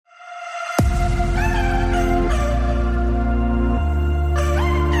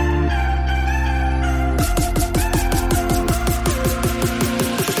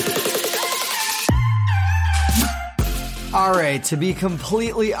way, to be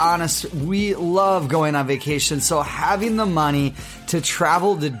completely honest, we love going on vacation. So having the money to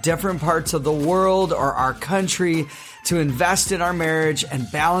travel to different parts of the world or our country to invest in our marriage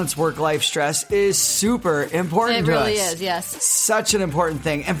and balance work-life stress is super important to us. It really is, yes. Such an important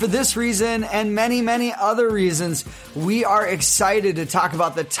thing. And for this reason and many, many other reasons, we are excited to talk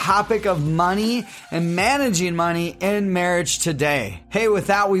about the topic of money and managing money in marriage today. Hey, with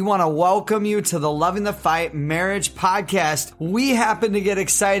that, we want to welcome you to the Loving the Fight Marriage Podcast. We happen to get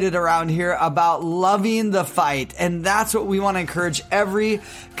excited around here about loving the fight. And that's what we want to encourage every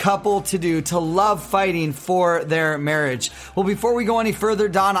couple to do, to love fighting for their marriage. Well, before we go any further,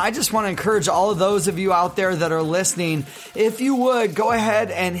 Don, I just want to encourage all of those of you out there that are listening, if you would, go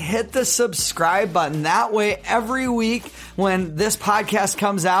ahead and hit the subscribe button. That way, every week when this podcast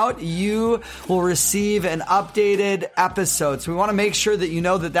comes out, you will receive an updated episode. So we want to make sure that you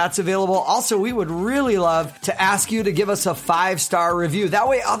know that that's available. Also, we would really love to ask you to give us a 5-star review. That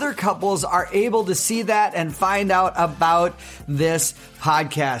way, other couples are able to see that and find out about this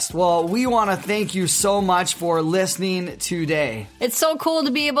podcast. Well, we want to thank you so much for listening today. It's so cool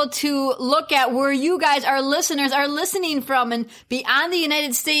to be able to look at where you guys, our listeners, are listening from. And beyond the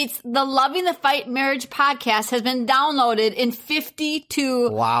United States, the Loving the Fight Marriage Podcast has been downloaded in 52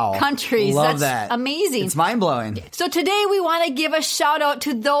 countries. Love That's that. amazing. It's mind-blowing. So today we want to give a shout out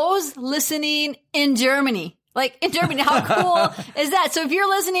to those listening in Germany. Like, in Germany, how cool is that? So if you're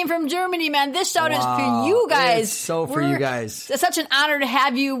listening from Germany, man, this shout out is for you guys. It's so for you guys. It's such an honor to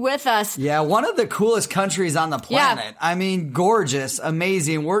have you with us. Yeah, one of the coolest countries on the planet. Yeah. I mean, gorgeous,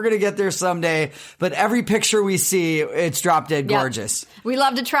 amazing. We're going to get there someday, but every picture we see, it's drop dead gorgeous. We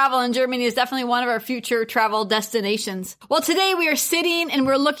love to travel, and Germany is definitely one of our future travel destinations. Well, today we are sitting and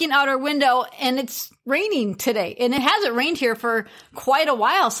we're looking out our window, and it's raining today, and it hasn't rained here for quite a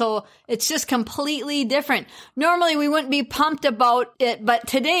while, so it's just completely different. Normally we wouldn't be pumped about it, but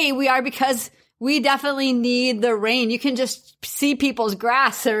today we are, because we definitely need the rain. You can just see people's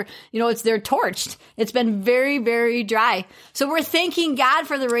grass, or, they're torched. It's been very, very dry. So we're thanking God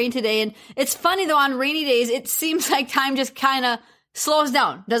for the rain today. And it's funny though, on rainy days, it seems like time just kind of slows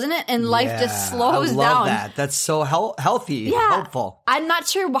down, doesn't it? And life just slows down. I love that. That's so healthy, helpful. I'm not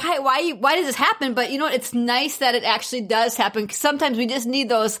sure why does this happen, but you know what? It's nice that it actually does happen. 'Cause sometimes we just need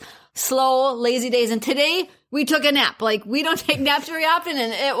those slow, lazy days. And today we took a nap. Like, we don't take naps very often,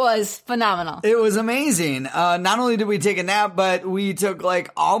 and it was phenomenal. It was amazing. Not only did we take a nap, but we took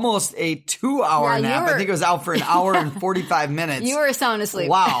almost a 2-hour nap. I think it was out for an hour and 45 minutes. You were sound asleep.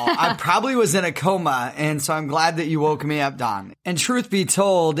 Wow. I probably was in a coma, and so I'm glad that you woke me up, Don. And truth be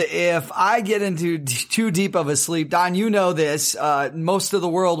told, if I get into too deep of a sleep, Don, you know this, most of the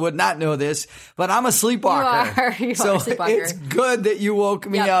world would not know this, but I'm a sleepwalker. You are so a sleepwalker. It's good that you woke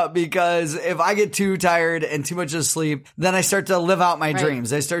me up, because if I get too tired and too much of sleep, then I start to live out my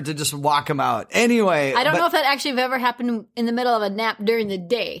dreams. I start to just walk them out. Anyway. I don't know if that actually have ever happened in the middle of a nap during the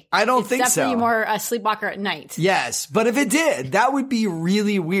day. I don't think so. It's definitely more a sleepwalker at night. Yes, but if it did, that would be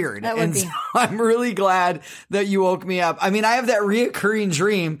really weird. That would be. So I'm really glad that you woke me up. I mean, I have that reoccurring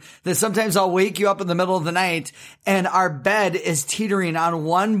dream that sometimes I'll wake you up in the middle of the night and our bed is teetering on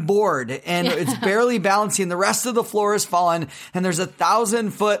one board and it's barely balancing. The rest of the floor is fallen and there's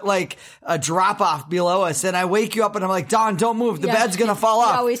 1,000-foot a drop off below us. And I wake you up and I'm like, Don, don't move. The bed's going to fall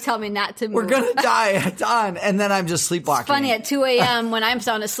off. You always tell me not to move. We're going to die, Don. And then I'm just sleepwalking. It's funny, at 2 a.m. when I'm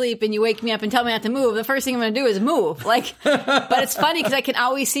sound asleep and you wake me up and tell me not to move, the first thing I'm going to do is move. But it's funny because I can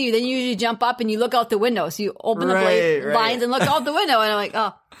always see you. Then you usually jump up and you look out the window. So you open the blinds and look out the window. And I'm like,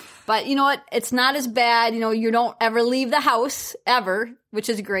 oh. But you know what? It's not as bad. You don't ever leave the house, ever, which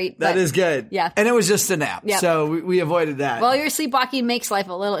is great. That is good. Yeah. And it was just a nap. Yep. So we avoided that. Well, your sleepwalking makes life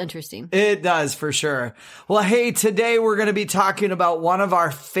a little interesting. It does, for sure. Well, hey, today we're going to be talking about one of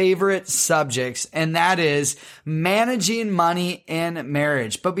our favorite subjects, and that is managing money in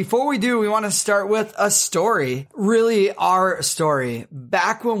marriage. But before we do, we want to start with a story. Really, our story.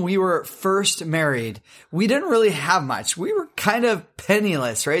 Back when we were first married, we didn't really have much. We were kind of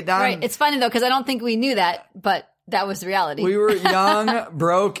penniless, right, Don? Right. It's funny, though, because I don't think we knew that, but that was the reality. We were young,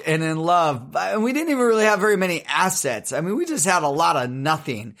 broke, and in love. And we didn't even really have very many assets. I mean, we just had a lot of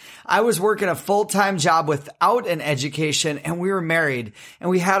nothing. I was working a full-time job without an education, and we were married. And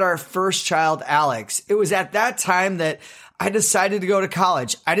we had our first child, Alex. It was at that time that I decided to go to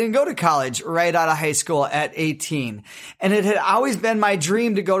college. I didn't go to college right out of high school at 18. And it had always been my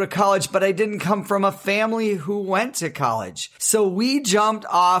dream to go to college, but I didn't come from a family who went to college. So we jumped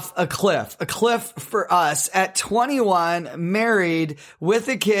off a cliff for us at 20 21, married, with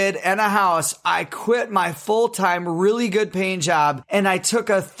a kid and a house, I quit my full-time, really good paying job, and I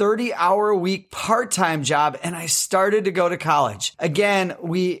took a 30-hour-a-week part-time job, and I started to go to college. Again,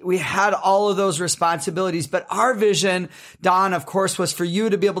 we had all of those responsibilities, but our vision, Dawn, of course, was for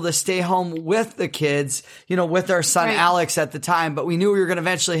you to be able to stay home with the kids, with our son Alex at the time, but we knew we were going to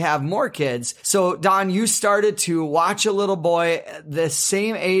eventually have more kids. So Dawn, you started to watch a little boy the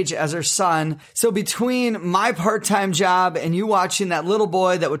same age as our son. So between my part-time job and you watching that little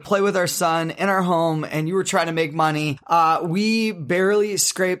boy that would play with our son in our home, and you were trying to make money, we barely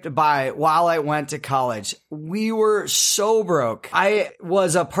scraped by while I went to college. We were so broke. I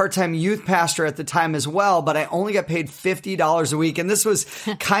was a part-time youth pastor at the time as well, but I only got paid $50 a week. And this was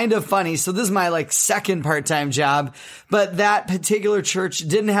kind of funny. So this is my second part-time job, but that particular church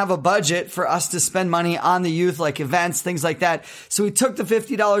didn't have a budget for us to spend money on the youth, like events, things like that. So we took the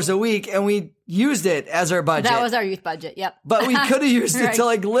 $50 a week and we used it as our budget. That was our youth budget. Yep. But we could have used it to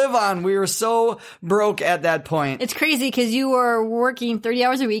live on. We were so broke at that point. It's crazy because you were working 30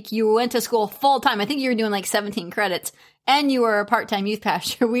 hours a week. You went to school full time. I think you were doing 17 credits, and you were a part-time youth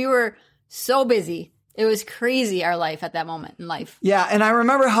pastor. We were so busy. It was crazy, our life at that moment in life. Yeah, and I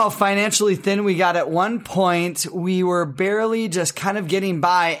remember how financially thin we got at one point. We were barely just kind of getting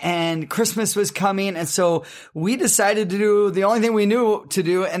by, and Christmas was coming, and so we decided to do the only thing we knew to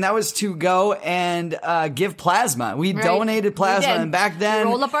do, and that was to go and give plasma. We donated plasma, and back then...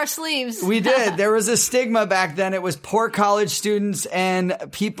 We rolled up our sleeves. We did. There was a stigma back then. It was poor college students and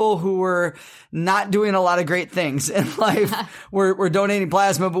people who were not doing a lot of great things in life were donating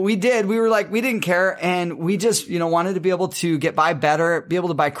plasma, but we did. We were we didn't care. And we just, wanted to be able to get by better, be able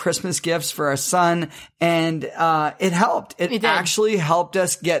to buy Christmas gifts for our son. And, it helped. It actually helped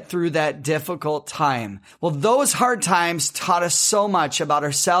us get through that difficult time. Well, those hard times taught us so much about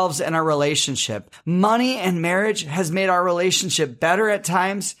ourselves and our relationship. Money and marriage has made our relationship better at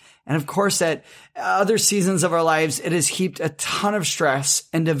times. And of course, at other seasons of our lives, it has heaped a ton of stress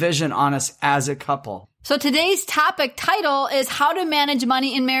and division on us as a couple. So today's topic title is how to manage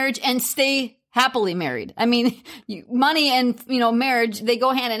money in marriage and stay happily married. I mean, money and, marriage, they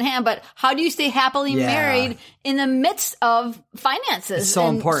go hand in hand, but how do you stay happily married in the midst of finances? It's so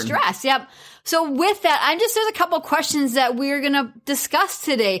important. Stress. Yep. So with that, there's a couple questions that we're going to discuss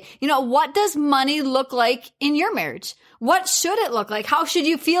today. What does money look like in your marriage? What should it look like? How should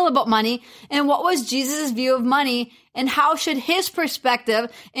you feel about money? And what was Jesus' view of money? And how should his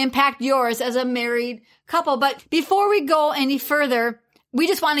perspective impact yours as a married couple? But before we go any further, we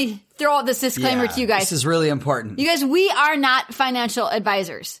just want to throw out this disclaimer to you guys. This is really important. You guys, we are not financial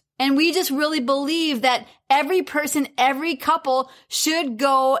advisors. And we just really believe that every person, every couple should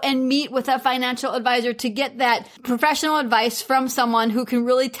go and meet with a financial advisor to get that professional advice from someone who can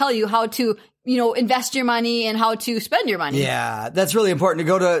really tell you how to invest your money and how to spend your money. Yeah, that's really important to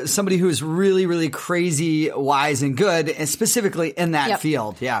go to somebody who's really, really crazy, wise, and good, and specifically in that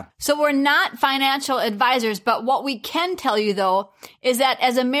field. Yeah. So we're not financial advisors, but what we can tell you, though, is that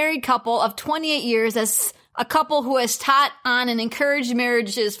as a married couple of 28 years, as a couple who has taught on and encouraged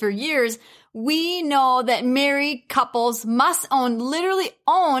marriages for years, we know that married couples must literally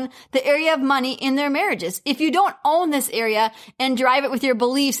own the area of money in their marriages. If you don't own this area and drive it with your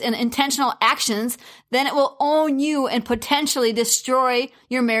beliefs and intentional actions, then it will own you and potentially destroy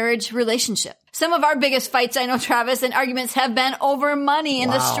your marriage relationship. Some of our biggest fights, I know, Travis, and arguments have been over money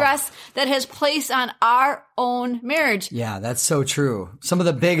and the stress that has placed on our own marriage. Yeah, that's so true. Some of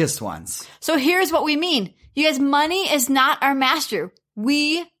the biggest ones. So here's what we mean. You guys, money is not our master.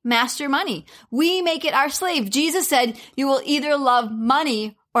 We master money. We make it our slave. Jesus said, you will either love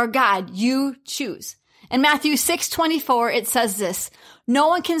money or God. You choose. In Matthew 6:24, it says this, no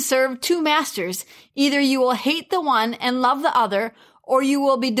one can serve two masters. Either you will hate the one and love the other, or you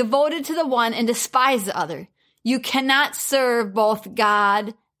will be devoted to the one and despise the other. You cannot serve both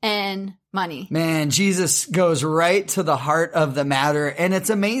God and money. Man, Jesus goes right to the heart of the matter. And it's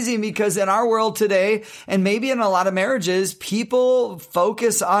amazing because in our world today, and maybe in a lot of marriages, people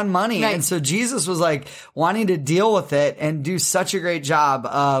focus on money. Right. And so Jesus was wanting to deal with it and do such a great job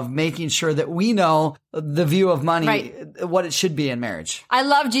of making sure that we know the view of money, what it should be in marriage. I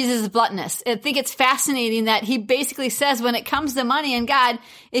love Jesus' bluntness. I think it's fascinating that he basically says when it comes to money and God,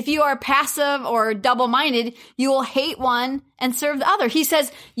 if you are passive or double-minded, you will hate one and serve the other. He says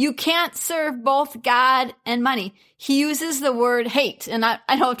you can't serve both God and money. He uses the word hate. And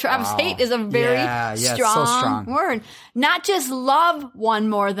I know, Travis, hate is a very strong word. Not just love one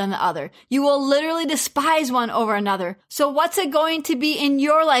more than the other. You will literally despise one over another. So what's it going to be in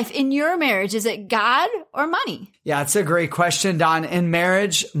your life, in your marriage? Is it God or money? Yeah, it's a great question, Don. In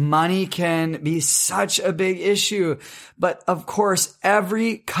marriage, money can be such a big issue. But of course,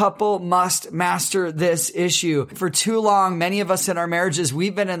 every couple must master this issue. For too long, many of us in our marriages,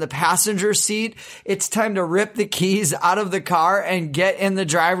 we've been in the passenger seat. It's time to rip the keys out of the car and get in the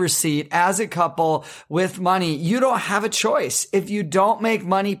driver's seat as a couple with money. You don't have a choice. If you don't make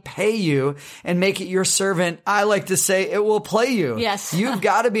money pay you and make it your servant, I like to say it will play you. Yes. You've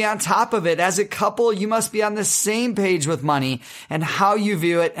got to be on top of it. As a couple, you must be on the same page with money and how you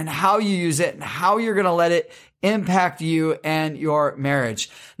view it and how you use it and how you're going to let it impact you and your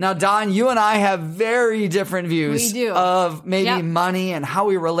marriage. Now, Don, you and I have very different views of maybe money and how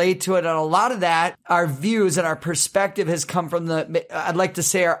we relate to it. And a lot of that, our views and our perspective has come from I'd like to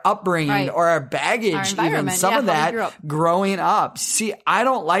say our upbringing or our baggage, even some of that growing up. See, I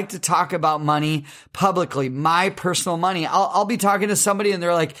don't like to talk about money publicly, my personal money. I'll be talking to somebody and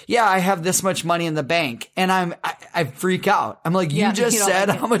they're like, yeah, I have this much money in the bank. And I freak out. I'm like, you just said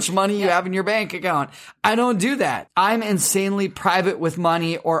how much money you have in your bank account. I don't do that. I'm insanely private with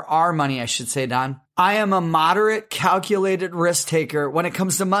money, or our money, I should say, Don. I am a moderate, calculated risk taker when it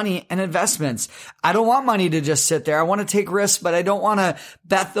comes to money and investments. I don't want money to just sit there. I want to take risks, but I don't want to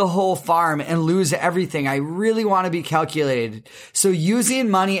bet the whole farm and lose everything. I really want to be calculated. So using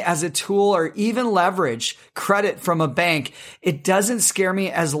money as a tool or even leverage credit from a bank, it doesn't scare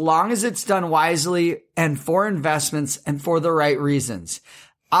me as long as it's done wisely and for investments and for the right reasons.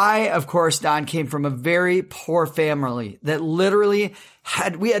 I, of course, Don, came from a very poor family that literally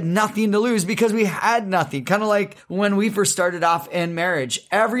we had nothing to lose because we had nothing. Kind of like when we first started off in marriage.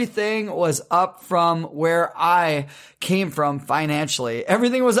 Everything was up from where I came from financially.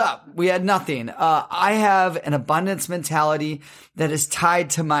 Everything was up. We had nothing. I have an abundance mentality that is tied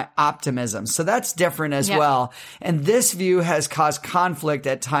to my optimism. So that's different as well. And this view has caused conflict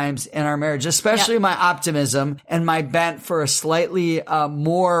at times in our marriage, especially my optimism and my bent for a slightly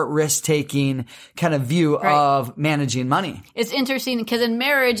more risk-taking kind of view of managing money. It's interesting because in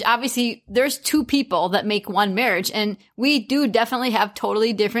marriage, obviously, there's two people that make one marriage. And we do definitely have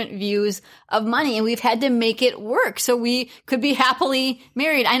totally different views of money. And we've had to make it work so we could be happily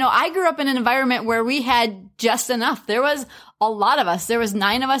married. I know I grew up in an environment where we had just enough. There was a lot of us. There was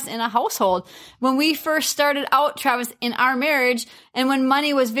 9 of us in a household. When we first started out, Travis, in our marriage, and when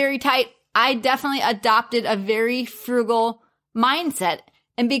money was very tight, I definitely adopted a very frugal mindset.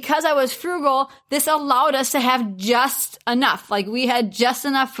 And because I was frugal, this allowed us to have just enough. Like we had just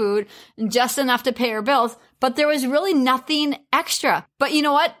enough food and just enough to pay our bills, but there was really nothing extra. But you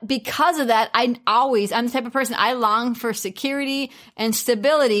know what? Because of that, I'm the type of person, I long for security and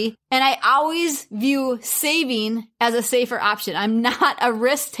stability. And I always view saving as a safer option. I'm not a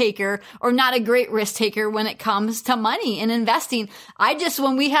risk taker or not a great risk taker when it comes to money and investing.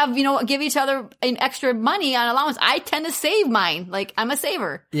 When we have, give each other an extra money on allowance, I tend to save mine. Like I'm a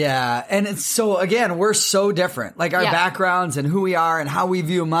saver. Yeah. And it's so, again, we're so different, like our backgrounds and who we are and how we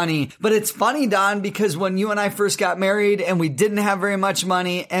view money. But it's funny, Don, because when you and I first got married and we didn't have very much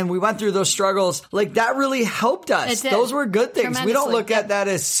money and we went through those struggles, like that really helped us. Those were good things. We don't look at that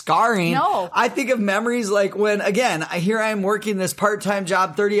as scarring. No. I think of memories like when, again, here I am working this part-time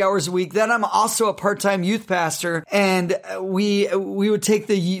job, 30 hours a week. Then I'm also a part-time youth pastor. And we would take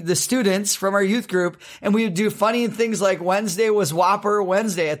the students from our youth group and we would do funny things like Wednesday was Whopper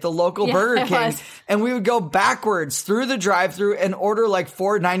Wednesday at the local Burger King. And we would go backwards through the drive-thru and order like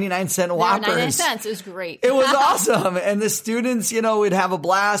 4 99-cent Whoppers. 99 cents is great. It was awesome. And the students, we'd have a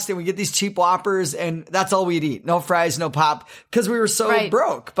blast and we get these cheap Whoppers and that's all we'd eat. No fries, no pop, because we were so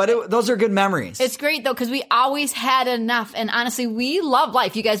broke. But those are good memories. It's great though, because we always had enough. And honestly, we love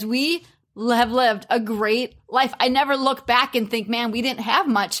life. You guys, we have lived a great life. I never look back and think, man, we didn't have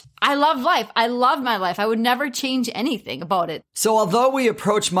much. I love life. I love my life. I would never change anything about it. So although we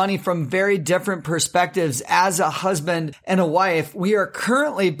approach money from very different perspectives as a husband and a wife, we are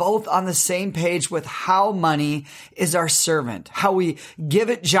currently both on the same page with how money is our servant, how we give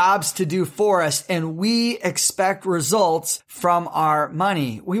it jobs to do for us, and we expect results from our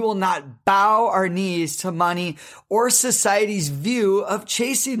money. We will not bow our knees to money or society's view of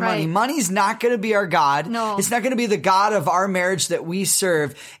chasing money. Money's not going to be our God. No. It's not going to be the God of our marriage that we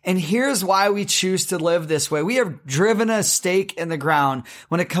serve. And here's why we choose to live this way. We have driven a stake in the ground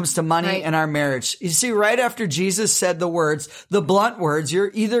when it comes to money in our marriage. You see, right after Jesus said the blunt words, you're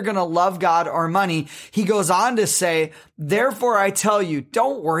either going to love God or money, he goes on to say, therefore I tell you,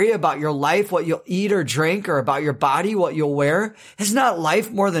 don't worry about your life, what you'll eat or drink, or about your body, what you'll wear. Is not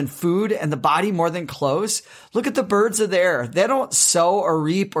life more than food and the body more than clothes? Look at the birds of the air. They don't sow or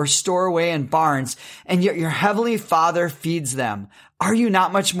reap or store away in barns, and yet your heavenly Father feeds them. Are you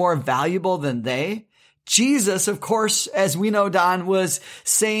not much more valuable than they? Jesus, of course, as we know, Don, was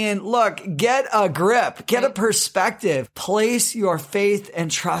saying, look, get a grip, get a perspective, place your faith and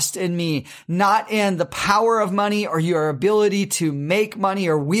trust in me, not in the power of money or your ability to make money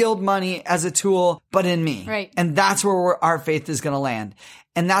or wield money as a tool, but in me. Right. And that's where our faith is going to land.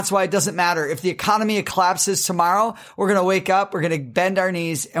 And that's why it doesn't matter. If the economy collapses tomorrow, we're going to wake up, we're going to bend our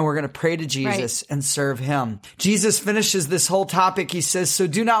knees, and we're going to pray to Jesus and serve him. Jesus finishes this whole topic. He says, so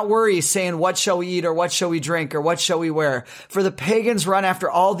do not worry, saying, what shall we eat, or what shall we drink, or what shall we wear? For the pagans run after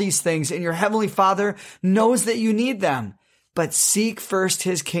all these things, and your heavenly Father knows that you need them. But seek first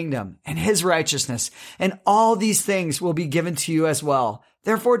his kingdom and his righteousness, and all these things will be given to you as well.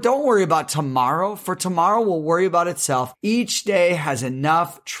 Therefore, don't worry about tomorrow, for tomorrow will worry about itself. Each day has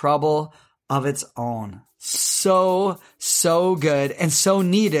enough trouble of its own. So good and so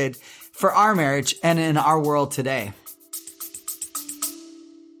needed for our marriage and in our world today.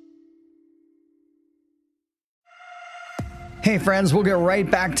 Hey friends, we'll get right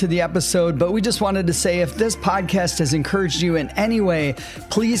back to the episode, but we just wanted to say if this podcast has encouraged you in any way,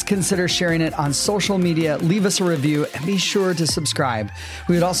 please consider sharing it on social media, leave us a review, and be sure to subscribe.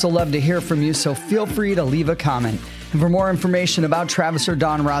 We would also love to hear from you, so feel free to leave a comment. And for more information about Travis or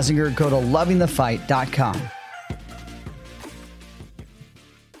Don Rosinger, go to lovingthefight.com.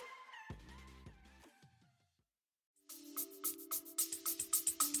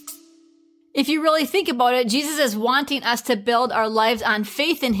 If you really think about it, Jesus is wanting us to build our lives on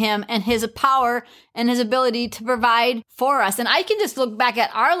faith in him and his power and his ability to provide for us. And I can just look back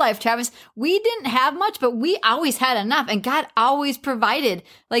at our life, Travis. We didn't have much, but we always had enough, and God always provided.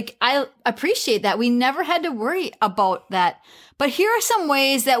 Like, I appreciate that. We never had to worry about that. But here are some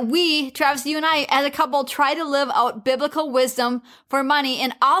ways that we, Travis, you and I, as a couple, try to live out biblical wisdom for money,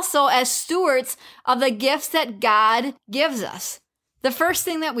 and also as stewards of the gifts that God gives us. The first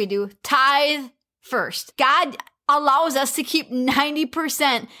thing that we do, tithe first. God allows us to keep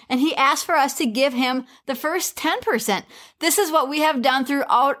 90%, and he asks for us to give him the first 10%. This is what we have done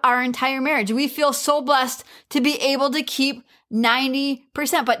throughout our entire marriage. We feel so blessed to be able to keep 90%,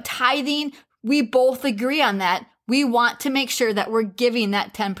 but tithing, we both agree on that. We want to make sure that we're giving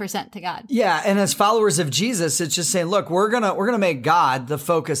that 10% to God. Yeah, and as followers of Jesus, it's just saying, look, we're gonna make God the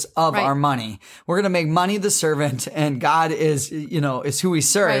focus of our money. We're gonna make money the servant, and God is who we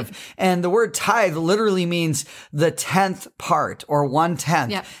serve. Right. And the word tithe literally means the 10th part, or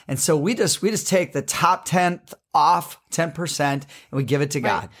 1/10. Yep. And so we just take the top 10th off 10% and we give it to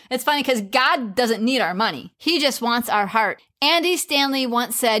God. It's funny because God doesn't need our money. He just wants our heart. Andy Stanley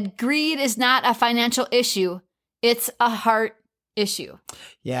once said, greed is not a financial issue. It's a heart issue.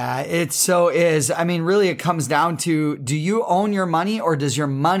 Yeah, it so is. I mean, really, it comes down to, do you own your money, or does your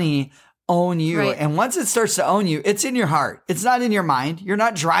money own you? Right. And once it starts to own you, it's in your heart. It's not in your mind. You're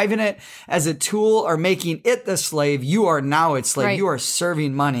not driving it as a tool or making it the slave. You are now its slave. Right. You are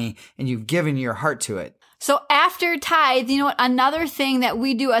serving money, and you've given your heart to it. So after tithe, you know what? Another thing that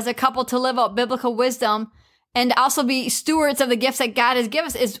we do as a couple to live out biblical wisdom and also be stewards of the gifts that God has given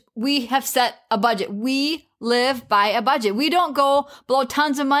us is we have set a budget. We live by a budget. We don't go blow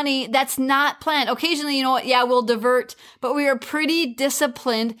tons of money. That's not planned. Occasionally, you know what? Yeah, we'll divert, but we are pretty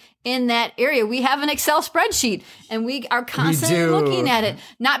disciplined in that area. We have an Excel spreadsheet, and we are constantly looking at it.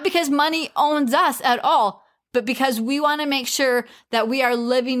 Not because money owns us at all, but because we want to make sure that we are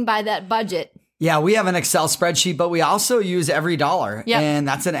living by that budget. Yeah, we have an Excel spreadsheet, but we also use Every Dollar. Yep. And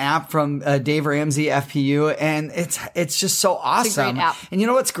that's an app from Dave Ramsey, FPU. And it's just so awesome. It's a great app. And you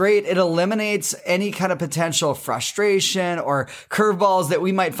know what's great? It eliminates any kind of potential frustration or curveballs that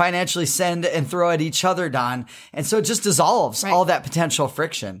we might financially send and throw at each other, Don. And so it just dissolves all that potential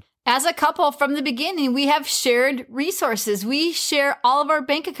friction. As a couple, from the beginning, we have shared resources. We share all of our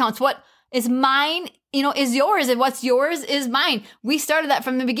bank accounts. What is mine, is yours, and what's yours is mine. We started that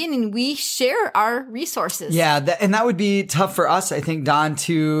from the beginning. We share our resources. Yeah, and that would be tough for us, I think, Don,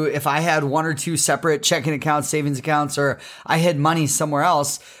 if I had one or two separate checking accounts, savings accounts, or I had money somewhere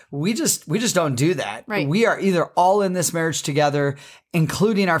else. We just don't do that. Right. We are either all in this marriage together,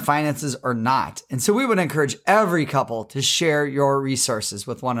 including our finances, or not. And so we would encourage every couple to share your resources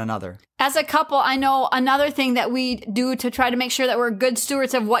with one another. As a couple, I know another thing that we do to try to make sure that we're good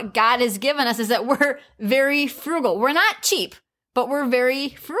stewards of what God has given us is that we're very frugal. We're not cheap, but we're very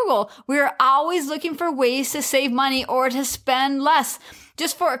frugal. We're always looking for ways to save money or to spend less.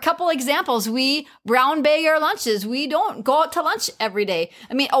 just for a couple examples, we brown bag our lunches. We don't go out to lunch every day.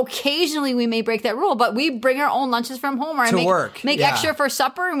 I mean, occasionally we may break that rule, but we bring our own lunches from home, or make extra for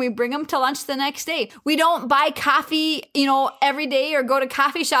supper and we bring them to lunch the next day. We don't buy coffee, every day or go to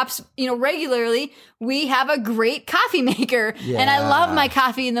coffee shops, regularly. We have a great coffee maker, and I love my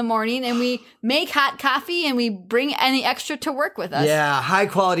coffee in the morning, and we make hot coffee and we bring any extra to work with us. Yeah, high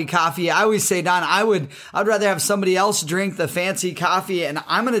quality coffee. I always say, Don, I'd rather have somebody else drink the fancy coffee, and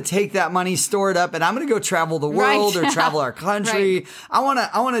I'm going to take that money, store it up, and I'm going to go travel the world or travel our country. I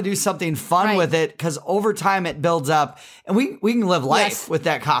want to do something fun with it, because over time it builds up, and we can live life with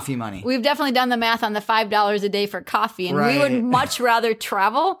that coffee money. We've definitely done the math on the $5 a day for coffee, and we would much rather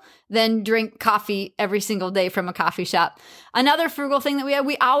travel than drink coffee every single day from a coffee shop. Another frugal thing that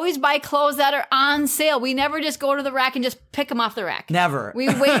we always buy clothes that are on sale. We never just go to the rack and just pick them off the rack. Never. We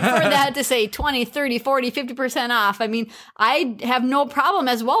wait for that to say 20, 30, 40, 50% off. I mean, I have no problem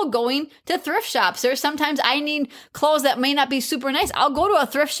as well going to thrift shops. There's sometimes I need clothes that may not be super nice. I'll go to a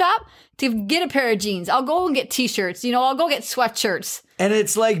thrift shop to get a pair of jeans. I'll go and get t-shirts. I'll go get sweatshirts. And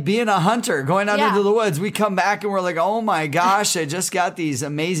it's like being a hunter, going out into the woods. We come back and we're like, oh my gosh, I just got these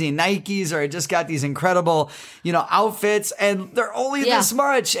amazing Nikes, or I just got these incredible, outfits, and they're only this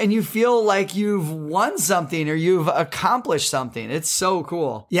much. And you feel like you've won something or you've accomplished something. It's so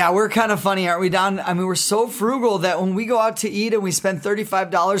cool. Yeah, we're kind of funny, aren't we, Don? I mean, we're so frugal that when we go out to eat and we spend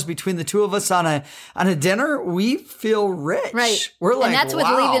 $35 between the two of us on a dinner, we feel rich. Right. We're like, and that's with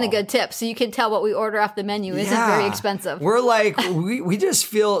leaving a good tip. So you can tell what we order off the menu isn't very expensive. We're like, we just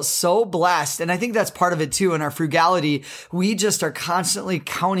feel so blessed. And I think that's part of it too. In our frugality, we just are constantly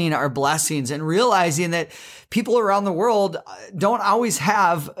counting our blessings and realizing that people around the world don't always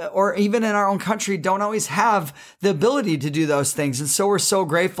have, or even in our own country, don't always have the ability to do those things. And so we're so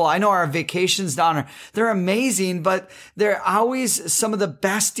grateful. I know our vacations down they're amazing, but they're always some of the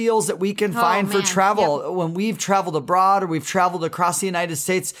best deals that we can find for travel. Yep. When we've traveled abroad or we've traveled across the United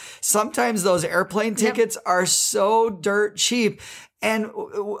States, sometimes those airplane tickets are so dirt cheap. And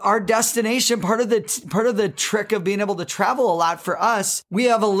our destination, part of the trick of being able to travel a lot for us, we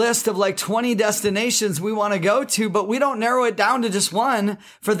have a list of like 20 destinations we want to go to, but we don't narrow it down to just one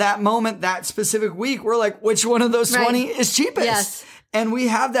for that moment, that specific week. We're like, which one of those 20 is cheapest? Yes. And we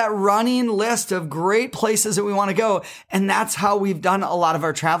have that running list of great places that we want to go. And that's how we've done a lot of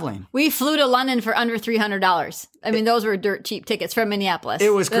our traveling. We flew to London for under $300. I mean, those were dirt cheap tickets from Minneapolis.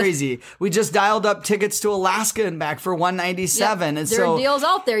 It was crazy. We just dialed up tickets to Alaska and back for $197. Yep. And there are deals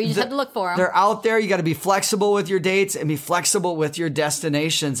out there. You just have to look for them. They're out there. You got to be flexible with your dates and be flexible with your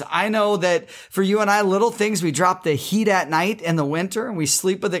destinations. I know that for you and I, little things, we drop the heat at night in the winter and we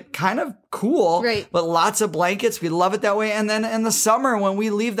sleep with it kind of cool, right, but lots of blankets. We love it that way. And then in the summer, when we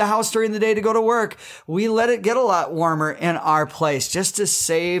leave the house during the day to go to work, we let it get a lot warmer in our place just to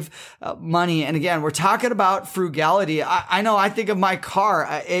save money. And again, we're talking about frugality. I know I think of my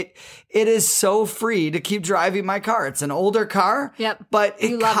car. It is so free to keep driving my car. It's an older car, but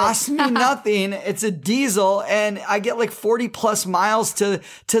it costs me nothing. It's a diesel and I get like 40 plus miles to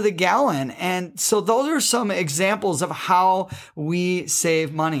the gallon. And so those are some examples of how we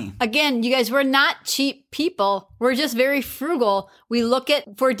save money. Again, you guys, we're not cheap people. We're just very frugal. We look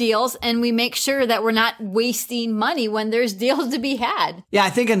for deals and we make sure that we're not wasting money when there's deals to be had. Yeah,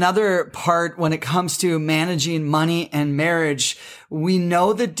 I think another part when it comes to managing money and marriage, we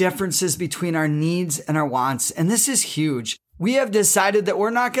know the differences between our needs and our wants. And this is huge. We have decided that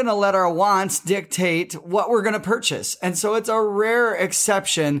we're not going to let our wants dictate what we're going to purchase. And so it's a rare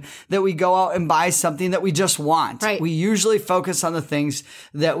exception that we go out and buy something that we just want. Right. We usually focus on the things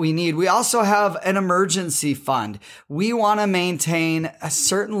that we need. We also have an emergency fund. We want to maintain a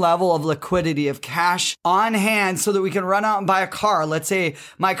certain level of liquidity of cash on hand so that we can run out and buy a car. Let's say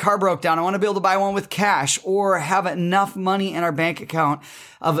my car broke down. I want to be able to buy one with cash or have enough money in our bank account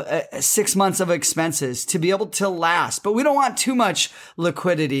of 6 months of expenses to be able to last. But we don't want too much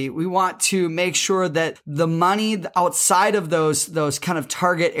liquidity. We want to make sure that the money outside of those kind of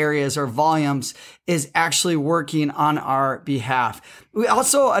target areas or volumes is actually working on our behalf. We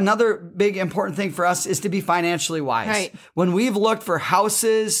also, another big important thing for us is to be financially wise. Right. When we've looked for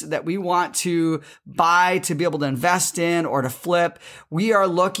houses that we want to buy to be able to invest in or to flip, we are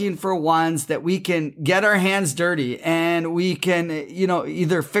looking for ones that we can get our hands dirty and we can,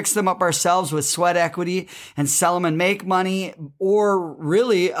 either fix them up ourselves with sweat equity and sell them and make money, or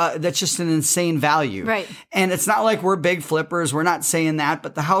really that's just an insane value. Right. And it's not like we're big flippers. We're not saying that,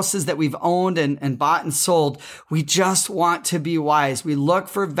 but the houses that we've owned and bought and sold. We just want to be wise. We look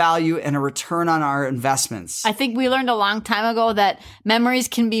for value and a return on our investments. I think we learned a long time ago that memories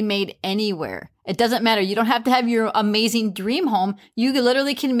can be made anywhere. It doesn't matter. You don't have to have your amazing dream home. You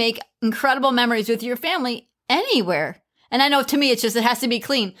literally can make incredible memories with your family anywhere. And I know to me, it has to be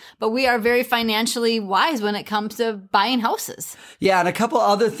clean, but we are very financially wise when it comes to buying houses. Yeah. And a couple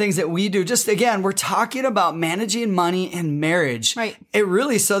other things that we do, just again, we're talking about managing money in marriage. Right. It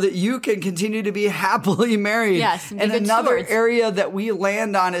really so that you can continue to be happily married. Yes. And another area that we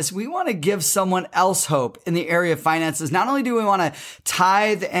land on is we want to give someone else hope in the area of finances. Not only do we want to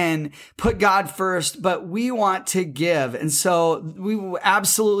tithe and put God first, but we want to give. And so we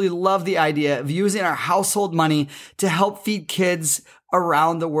absolutely love the idea of using our household money to help feed kids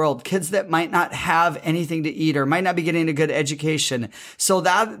around the world, kids that might not have anything to eat or might not be getting a good education. So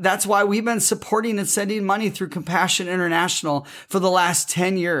that's why we've been supporting and sending money through Compassion International for the last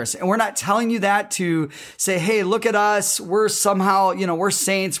 10 years. And we're not telling you that to say, hey, look at us. We're somehow, we're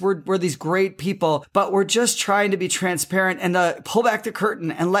saints. We're these great people, but we're just trying to be transparent and to pull back the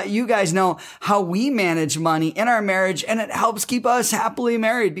curtain and let you guys know how we manage money in our marriage. And it helps keep us happily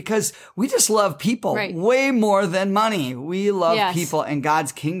married because we just love people way more than money. We love people and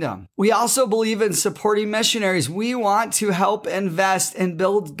God's kingdom. We also believe in supporting missionaries. We want to help invest and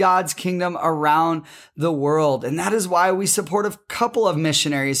build God's kingdom around the world. And that is why we support a couple of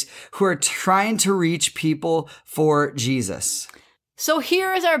missionaries who are trying to reach people for Jesus. So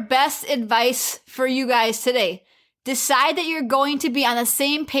here is our best advice for you guys today. Decide that you're going to be on the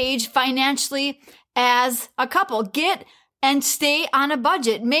same page financially as a couple. Get and stay on a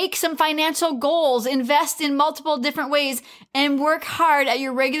budget. Make some financial goals, invest in multiple different ways, and work hard at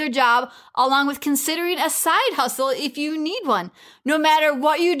your regular job, along with considering a side hustle if you need one. No matter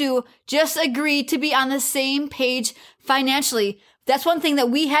what you do, just agree to be on the same page financially. That's one thing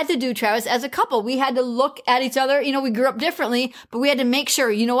that we had to do, Travis, as a couple. We had to look at each other. We grew up differently, but we had to make sure,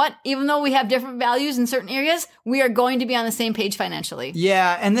 even though we have different values in certain areas, we are going to be on the same page financially.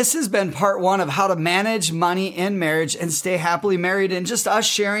 Yeah. And this has been part one of how to manage money in marriage and stay happily married, and just us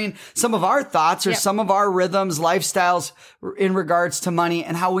sharing some of our thoughts or some of our rhythms, lifestyles in regards to money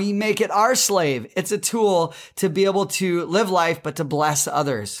and how we make it our slave. It's a tool to be able to live life, but to bless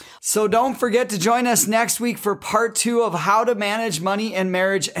others. So don't forget to join us next week for part 2 of how to manage money in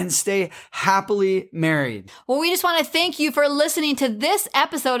marriage and stay happily married. Well, we just want to thank you for listening to this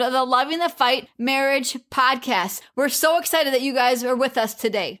episode of the Loving the Fight Marriage Podcast. We're so excited that you guys are with us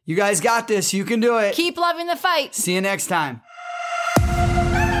today. You guys got this. You can do it. Keep loving the fight. See you next time.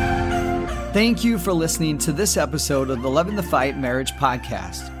 Thank you for listening to this episode of the Loving the Fight Marriage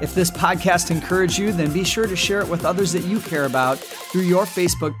Podcast. If this podcast encouraged you, then be sure to share it with others that you care about through your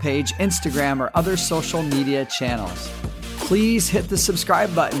Facebook page, Instagram, or other social media channels. Please hit the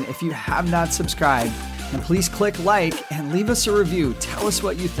subscribe button if you have not subscribed, and please click like and leave us a review. Tell us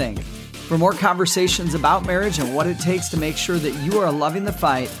what you think. For more conversations about marriage and what it takes to make sure that you are loving the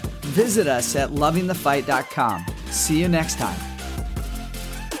fight, visit us at lovingthefight.com. See you next time.